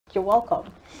You're welcome.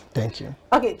 Thank you.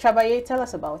 Okay, Trabaye, tell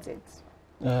us about it.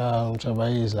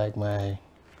 Trabaye is like my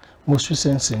most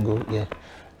recent single. Yeah,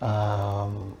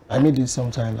 I made it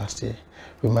sometime last year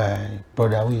with my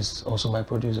brother, who is also my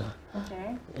producer.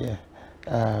 Okay. Yeah,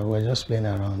 we're just playing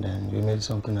around and we made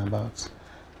something about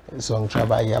a song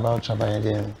Trabaye, about Trabaye.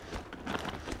 Then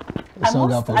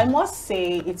I must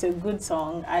say it's a good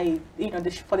song.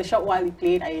 For the short while we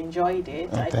played, I enjoyed it.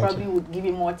 Oh, I probably would give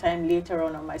it more time later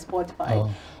on my Spotify.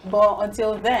 Oh. But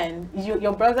until then,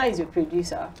 your brother is your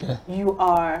producer. Yeah. You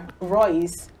are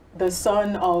Royse, the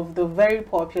son of the very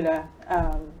popular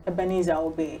Ebenezer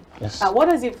Obey. Yes. What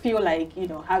does it feel like,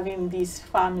 having this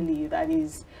family that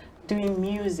is doing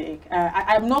music?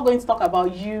 I'm not going to talk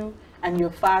about you and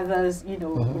your father's,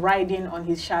 riding on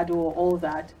his shadow or all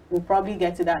that. We'll probably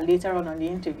get to that later on the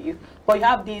interview. But you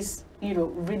have this,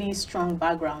 really strong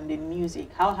background in music.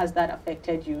 How has that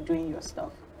affected you doing your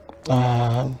stuff?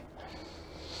 To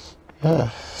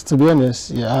be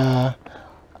honest,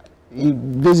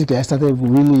 basically I started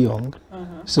really young.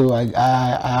 So I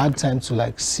had time to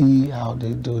like see how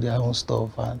they do their own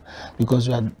stuff, and because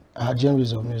our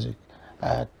genres of music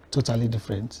are totally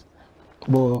different.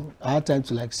 But I had time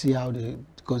to like see how they,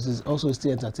 because it's also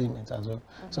still entertainment as well.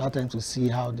 So I had time to see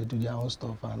how they do their own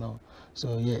stuff and all.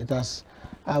 So yeah,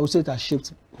 I would say it has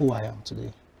shaped who I am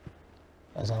today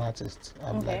as an artist.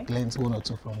 I've like learned one or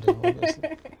two from them,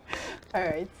 obviously. All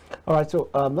right. All right, so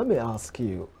let me ask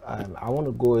you, I want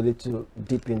to go a little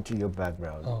deep into your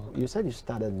background. Oh. You said you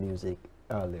started music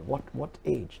early. What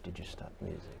age did you start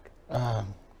music?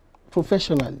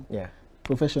 Professionally? Yeah.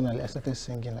 Professionally, I started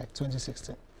singing like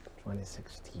 2016.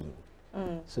 2016.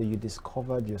 So you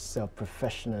discovered yourself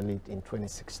professionally in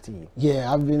 2016.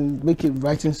 Yeah, I've been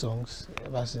writing songs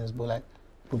ever since, but like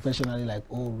professionally, like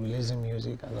releasing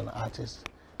music as an artist.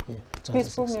 Yeah.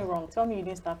 Please prove me wrong. Tell me you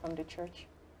didn't start from the church.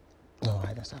 No,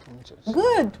 I didn't start from the church.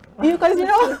 Good, because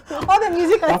all the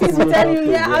music artists will tell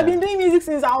you, I've been doing music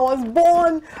since I was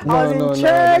born. I was in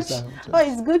church. Oh,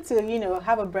 it's good to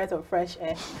have a breath of fresh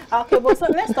air. Okay, but so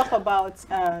let's talk about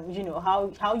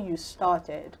how you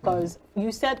started, because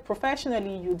you said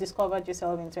professionally you discovered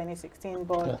yourself in 2016,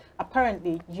 but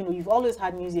apparently you've always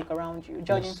had music around you,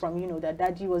 judging from that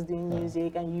daddy was doing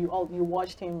music and you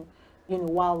watched him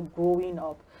while growing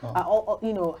up.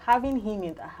 Having him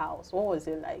in the house, what was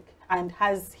it like? And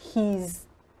has his,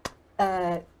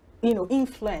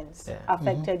 influence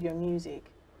affected your music?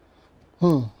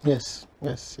 Yes.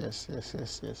 How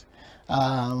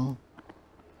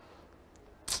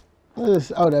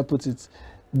would I put it?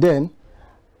 Then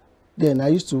I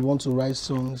used to want to write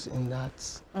songs in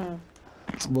that,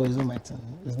 but it's not my thing.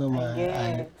 It's not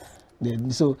my.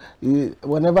 So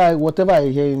whatever I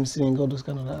hear him sing, all those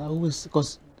kind of, I always,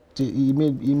 because he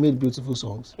made beautiful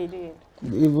songs. He did.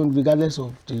 Even regardless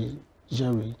of the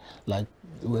genre, like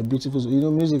they were beautiful.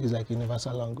 Music is like a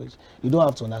universal language. You don't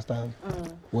have to understand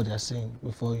what they're saying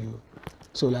before you.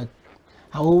 So like,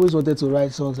 I always wanted to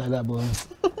write songs like that, but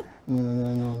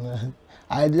no.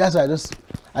 That's why I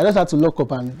just had to lock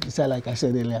up and decide, like I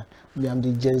said earlier, I'm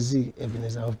the Gen Z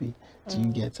Ebenezer Obey. Do you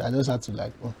get? I just had to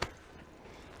like,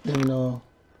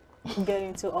 get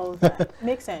into all that.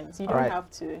 Makes sense. You don't have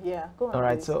to. Yeah, go on. All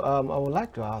right, so I would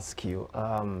like to ask you,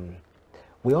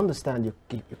 we understand you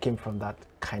came from that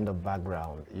kind of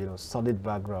background, solid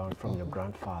background from your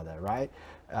grandfather, right?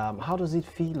 How does it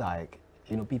feel like,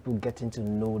 people getting to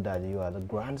know that you are the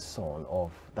grandson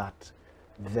of that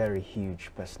very huge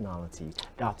personality?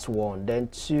 That's one. Then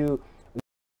two,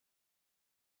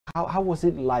 how was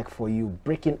it like for you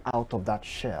breaking out of that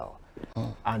shell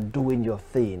and doing your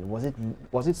thing? Was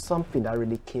it something that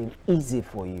really came easy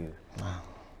for you?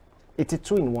 It's a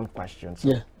two-in-one question. So.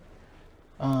 Yeah.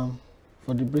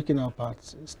 For the breaking out part,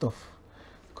 it's tough,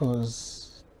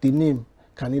 because the name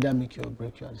can either make you or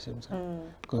break you at the same time.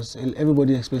 Because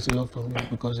everybody expects a lot from you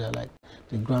because you're like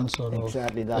the grandson of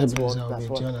Ebenezer Obey.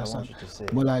 Do you understand?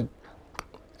 But like,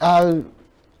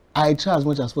 I try as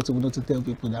much as possible not to tell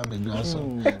people that I'm the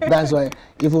grandson. That's why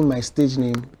even my stage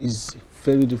name is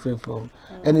very different from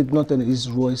it's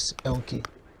Royse LK.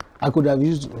 I could have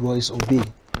used Royse Obey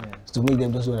to make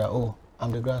them just know that,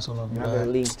 I'm the grandson of. You have a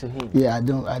link to him. Yeah, I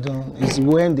don't. It's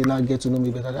when they now get to know me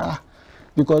better.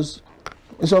 Because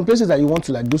in some places that you want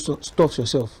to like do stuff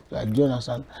yourself, like, do you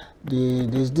understand?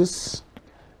 There's this.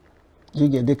 You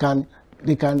get they can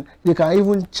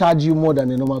even charge you more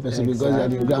than a normal person because they're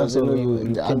the grandson of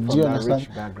you. Do you understand?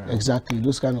 Exactly,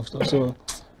 those kind of stuff. So,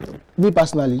 me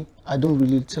personally, I don't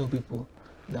really tell people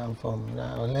than from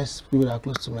unless people that are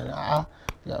close to me.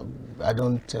 Yeah, I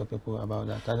don't tell people about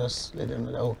that. I just let them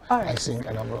know that, oh, right. I sing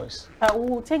and I'm Royse.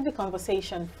 We'll take the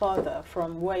conversation further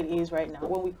from where it is right now.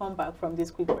 When we come back from this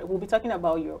quick break, we'll be talking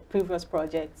about your previous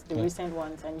projects, the recent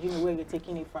ones, and you know where you're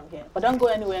taking it from here. But don't go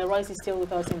anywhere. Royse is still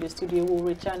with us in the studio. We'll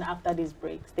return after this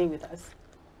break. Stay with us.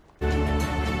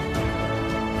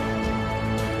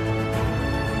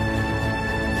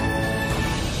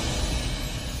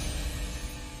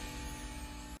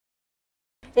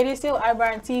 It is still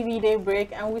iBrandTV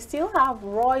Daybreak, and we still have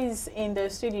Royse in the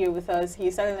studio with us.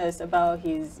 He's telling us about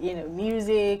his,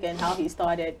 music and how he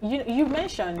started. You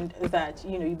mentioned that,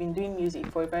 you've been doing music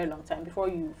for a very long time before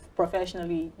you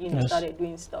professionally, started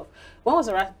doing stuff. When was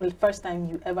the first time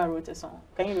you ever wrote a song?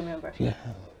 Can you remember? Yeah,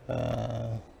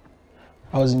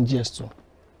 I was in GS2.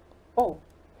 Oh,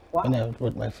 wow. When I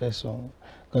wrote my first song,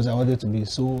 because I wanted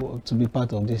to be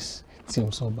part of this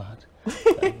team so bad.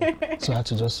 So I had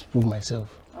to just prove myself.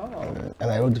 Oh.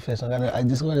 And I wrote the first song, and I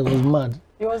discovered it was mad.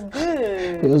 It was good.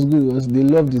 It was good. They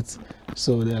loved it.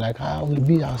 So they're like, we'll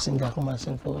be our singer, come and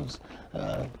sing for us.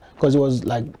 Because it was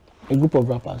like a group of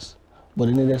rappers, but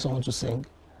they needed someone to sing.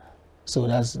 So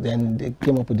then they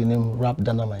came up with the name Rap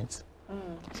Dynamite.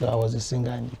 So I was the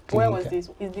singer in the clinic. Where was this?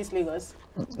 Is this Lagos?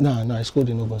 No, I schooled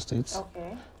in Ogun State.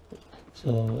 Okay.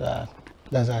 So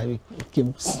that's how I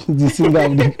became the singer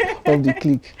of the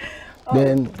clique. Oh.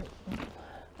 Then,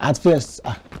 at first,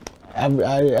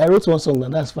 I wrote one song,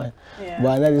 and that's fine. Yeah.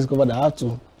 But I discovered that I have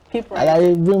to.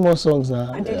 I bring more songs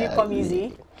now. And did it come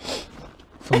easy?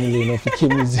 Funnily enough, it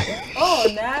came easy. Oh,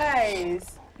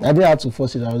 nice. I didn't have to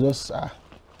force it. I was just,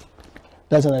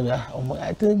 that's when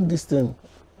I think this thing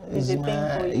is my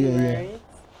thing for you, right?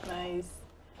 Nice.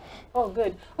 Oh,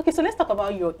 good. Okay, so let's talk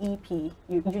about your EP.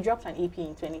 You dropped an EP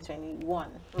in 2021.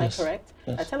 Am I correct?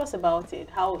 Yes. Tell us about it.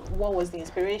 What was the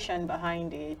inspiration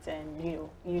behind it? And you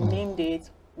named it.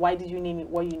 Why did you name it?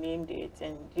 What you named it?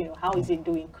 And how is it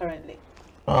doing currently?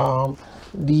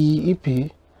 The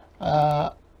EP,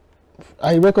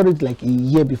 I recorded like a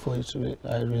year before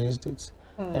I released it.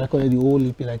 I recorded the whole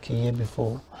EP like a year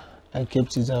before. I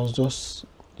kept it. I was just,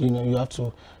 you have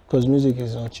to. Because music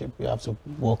is not cheap. You have to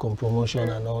work on promotion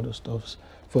and all those stuff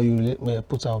before you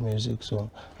put out music.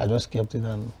 So I just kept it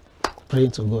and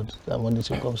praying to God that when the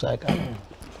time comes, so I can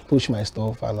push my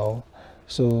stuff and all.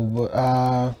 So, but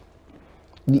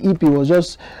the EP was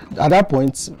just at that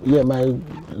point. Yeah,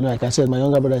 like I said, my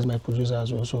younger brother is my producer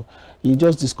as well. So he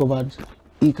just discovered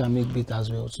he can make beat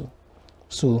as well too.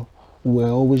 So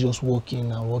we're always just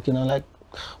working and working. And like,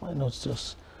 why not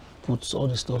just put all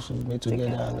the stuff we made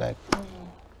together and like.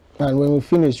 And when we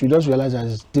finished, we just realized that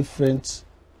it's different.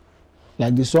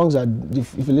 Like the songs that,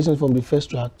 if you listen from the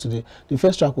first track to the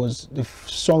first track was the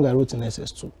song I wrote in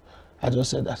SS2. I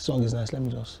just said that song is nice, let me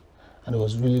just, and it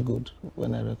was really good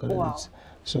when I recorded it.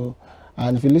 So,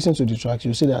 and if you listen to the tracks,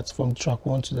 you see that from track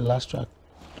 1 to the last track,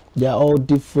 they are all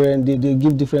different. They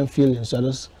give different feelings. So I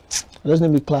just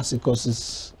named it classic because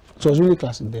it was really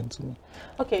classic then to me.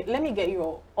 Okay, let me get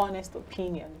your honest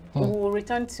opinion. We will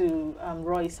return to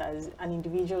Royse as an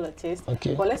individual artist,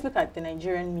 but let's look at the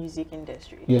Nigerian music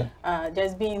industry. Yeah.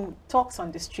 There's been talks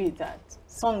on the street that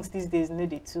songs these days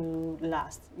need to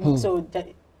last. So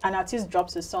an artist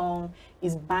drops a song,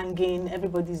 is banging,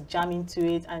 everybody's jamming to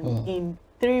it, and in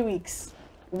 3 weeks,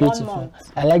 Beautiful. 1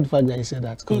 month. I like the fact that you said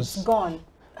that. It's gone.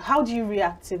 How do you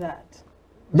react to that?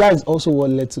 That is also what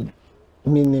led to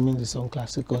me naming the song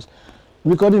classic, because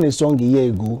recording a song a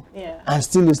year ago and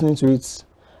still listening to it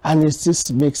and it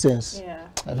still makes sense. Yeah.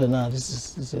 I thought, nah,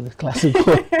 this is a classic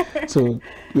one. So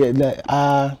yeah, like,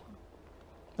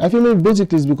 I feel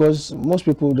basically it's because most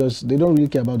people they don't really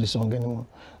care about the song anymore.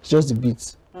 It's just the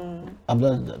beats.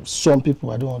 Some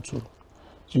people I don't want to.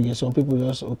 You get some people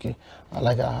just I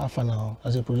like a half an hour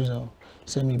as a producer,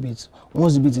 send me beats.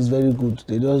 Once the beat is very good,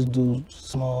 they just do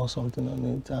small something on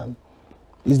it and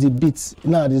it's the beats.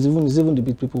 Now it's even the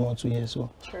beat people want to hear. So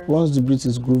once the beat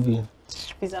is groovy,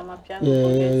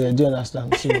 yeah, do you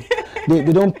understand? So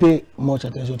they don't pay much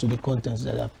attention to the contents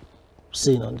that they're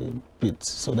saying on the beat.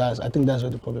 So I think that's where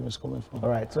the problem is coming from. All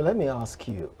right. So let me ask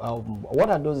you, what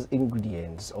are those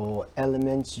ingredients or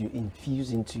elements you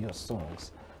infuse into your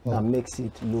songs that makes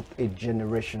it look a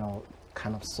generational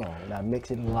kind of song, that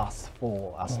makes it last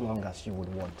for as long as you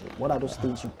would want it? What are those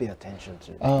things you pay attention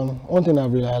to? One thing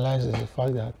I've realized is the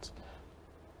fact that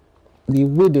the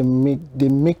way they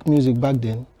make music back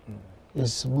then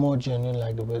is more genuine,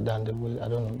 like the way than the way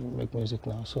they make music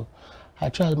now. So I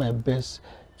tried my best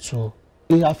to.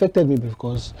 It affected me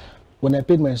because when I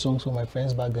played my songs for my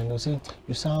friends back then, they were saying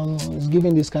it's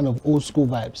giving this kind of old school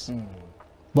vibes.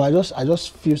 But I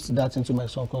just fused that into my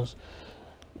song because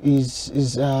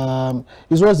is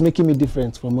what's making me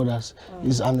different from others.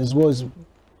 And it's what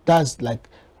that's like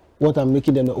what I'm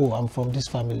making them know, oh, I'm from this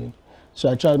family. So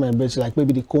I try my best, like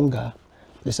maybe the conga,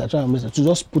 I try my best to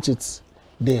just put it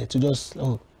there, to just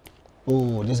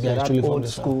this guy is truly from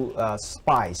this school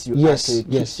spice. You yes, actually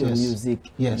keep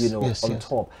your music, on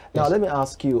top. Now let me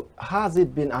ask you, has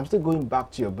it been? I'm still going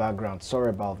back to your background. Sorry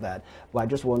about that, but I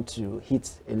just want to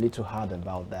hit a little hard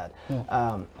about that.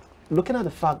 Looking at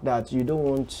the fact that you don't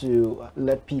want to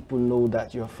let people know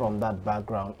that you're from that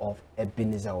background of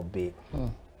Ebenezer Obey.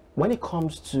 When it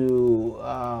comes to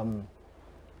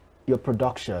your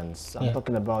productions, I'm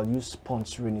talking about you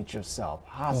sponsoring it yourself.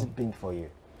 How has it been for you?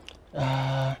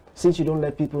 Since you don't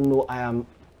let people know I am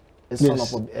a son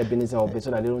of Ebenezer Obey,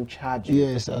 so that they don't charge you.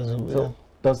 Yes. So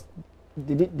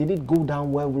did it go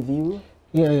down well with you?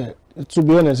 Yeah. To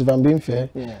be honest, if I'm being fair,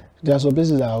 there are some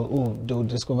places that they'll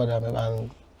discover that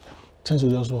and things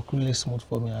will just work really smooth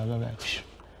for me. I'm like, phew.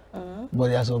 But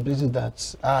there are some places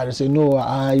that they say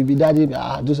no, you be daddy,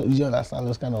 you understand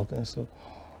those kind of things. So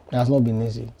it has not been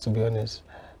easy, to be honest.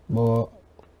 But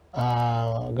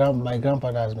my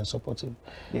grandfather has been supportive.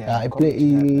 He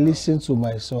listens to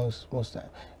my songs most time.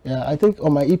 I think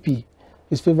on my EP,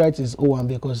 his favorite is O1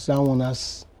 because that one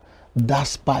has that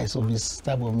spice of his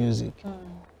type of music,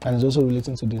 and it's also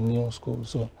relating to the new school.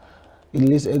 So he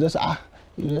listens.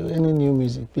 Any new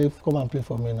music, come and play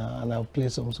for me now, and I'll play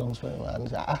some songs for him. And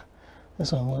say,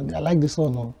 this one, I like this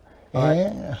one. All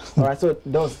right. So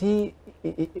does he?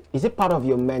 Is it part of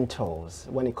your mentors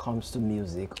when it comes to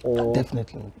music? Or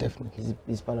definitely.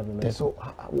 He's part of your mentors. So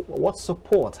what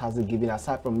support has he given,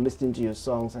 aside from listening to your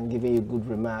songs and giving you good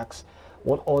remarks?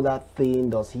 What other thing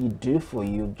does he do for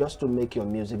you just to make your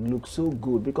music look so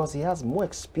good? Because he has more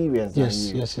experience than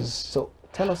you. Yes. So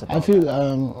tell us about I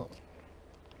feel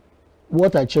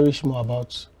what I cherish more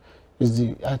about is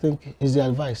the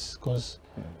advice, because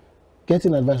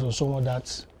getting advice from someone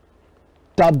that's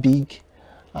that big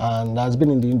and has been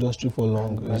in the industry for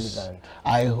long,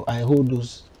 I hold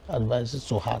those advices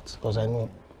to heart, because I know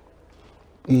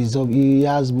he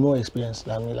has more experience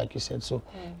than me, like you said. So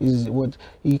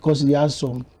because he has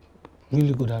some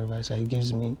really good advice that he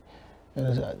gives me,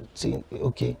 and saying,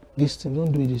 okay, this thing,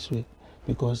 don't do it this way,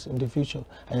 because in the future,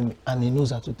 and he knows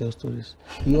how to tell stories.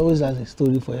 He always has a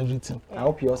story for everything. I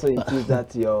hope you also include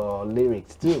that your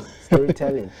lyrics too,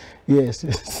 storytelling.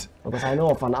 Yes. Because I know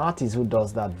of an artist who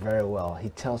does that very well. He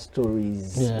tells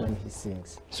stories when he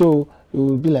sings. So it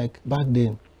would be like back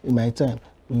then, in my time,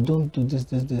 we don't do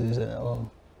this.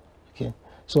 Okay.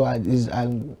 So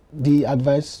the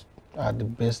advice are the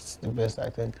best I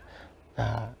think,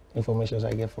 information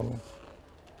I get from him.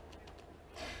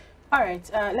 All right,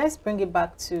 let's bring it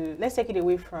back to, let's take it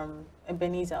away from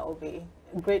Ebenezer Obey,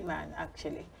 a great man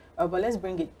actually. But let's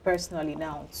bring it personally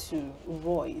now to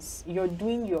Royse. You're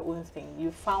doing your own thing.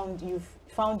 You've found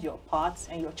your path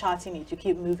and you're charting it. You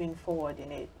keep moving forward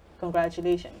in it.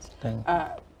 Congratulations. Thank you.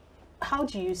 How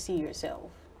do you see yourself,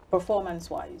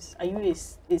 performance-wise? Are you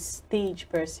a stage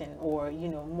person, or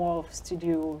more of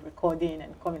studio recording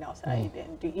and coming outside?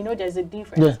 And there's a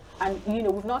difference. And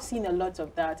we've not seen a lot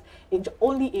of that.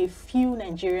 Only a few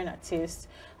Nigerian artists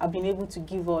have been able to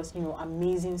give us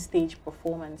amazing stage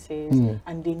performances,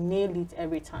 and they nail it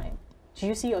every time. Do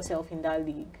you see yourself in that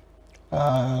league?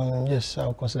 Yes, I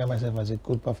would consider myself as a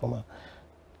good performer.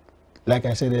 Like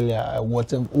I said earlier,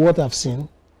 what I've seen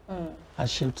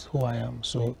has shaped who I am.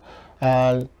 So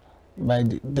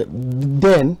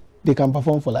then they can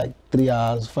perform for like 3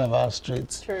 hours, 5 hours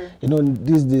straight. True.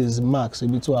 These days max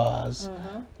maybe 2 hours.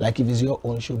 Like if it's your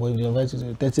own show, but if you invite you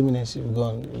to 30 minutes, you've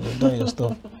gone, you've done your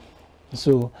stuff.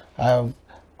 So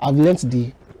I've learned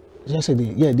the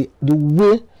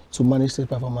way to manage stage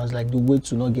performance, like the way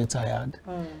to not get tired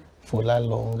for that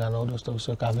long and all those stuff.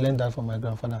 So I've learned that from my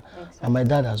grandfather and my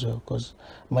dad as well, because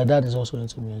my dad is also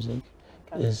into music.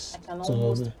 I can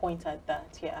almost point at that,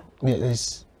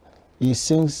 he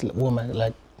sings woman,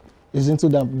 like he's into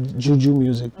that juju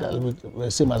music,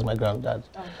 that same as my granddad.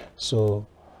 So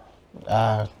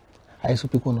I used to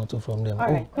pick one or two from them.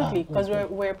 All right, quickly, because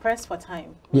we're pressed for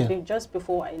time. Just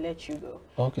before I let you go.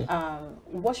 Okay.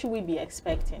 What should we be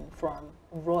expecting from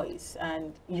Royse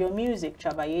and your music,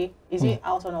 Trabaye? Is it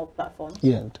out on all platforms?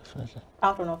 Yeah, definitely.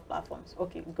 Out on all platforms.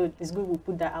 Okay, good. It's good we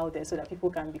put that out there so that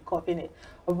people can be copying it.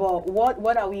 But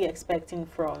what are we expecting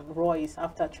from Royse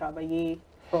after Trabaye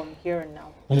from here and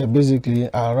now? Yeah, basically,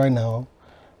 right now,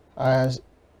 I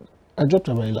dropped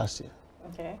Trabaye last year.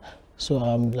 Okay. So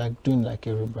I'm like doing like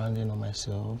a rebranding on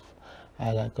myself.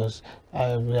 Because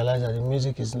I realize that the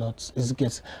music is not,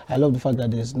 I love the fact that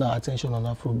there's no attention on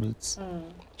Afrobeats.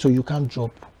 So you can't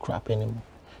drop crap anymore.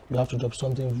 You have to drop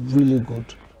something really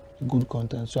good good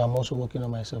content. So I'm also working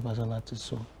on myself as an artist,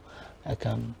 so I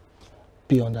can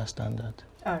be on that standard.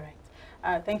 All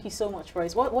right. Thank you so much,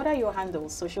 Royse. What are your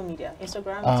handles, social media?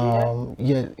 Instagram, Twitter?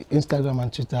 Yeah, Instagram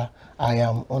and Twitter, I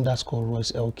am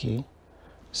 _Royse LK.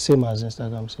 Same as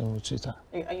Instagram, same with Twitter.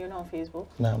 Are you not on Facebook?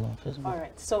 No, I'm on Facebook. All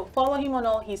right. So follow him on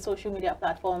all his social media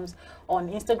platforms, on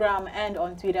Instagram and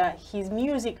on Twitter. His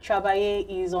music, Trabaye,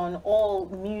 is on all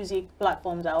music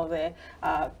platforms out there.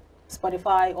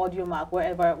 Spotify, AudioMac,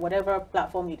 whatever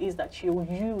platform it is that you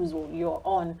use or you're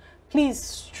on. Please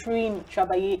stream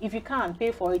Trabaye. If you can't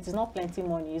pay for it, it's not plenty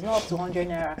money. It's not up to 100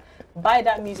 naira. Buy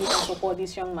that music and support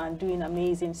this young man doing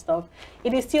amazing stuff.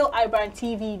 It is still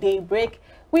iBrandTV Daybreak.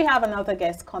 We have another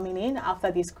guest coming in after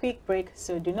this quick break,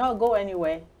 so do not go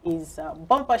anywhere. It's a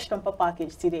bumper stumper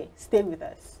package today. Stay with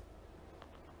us.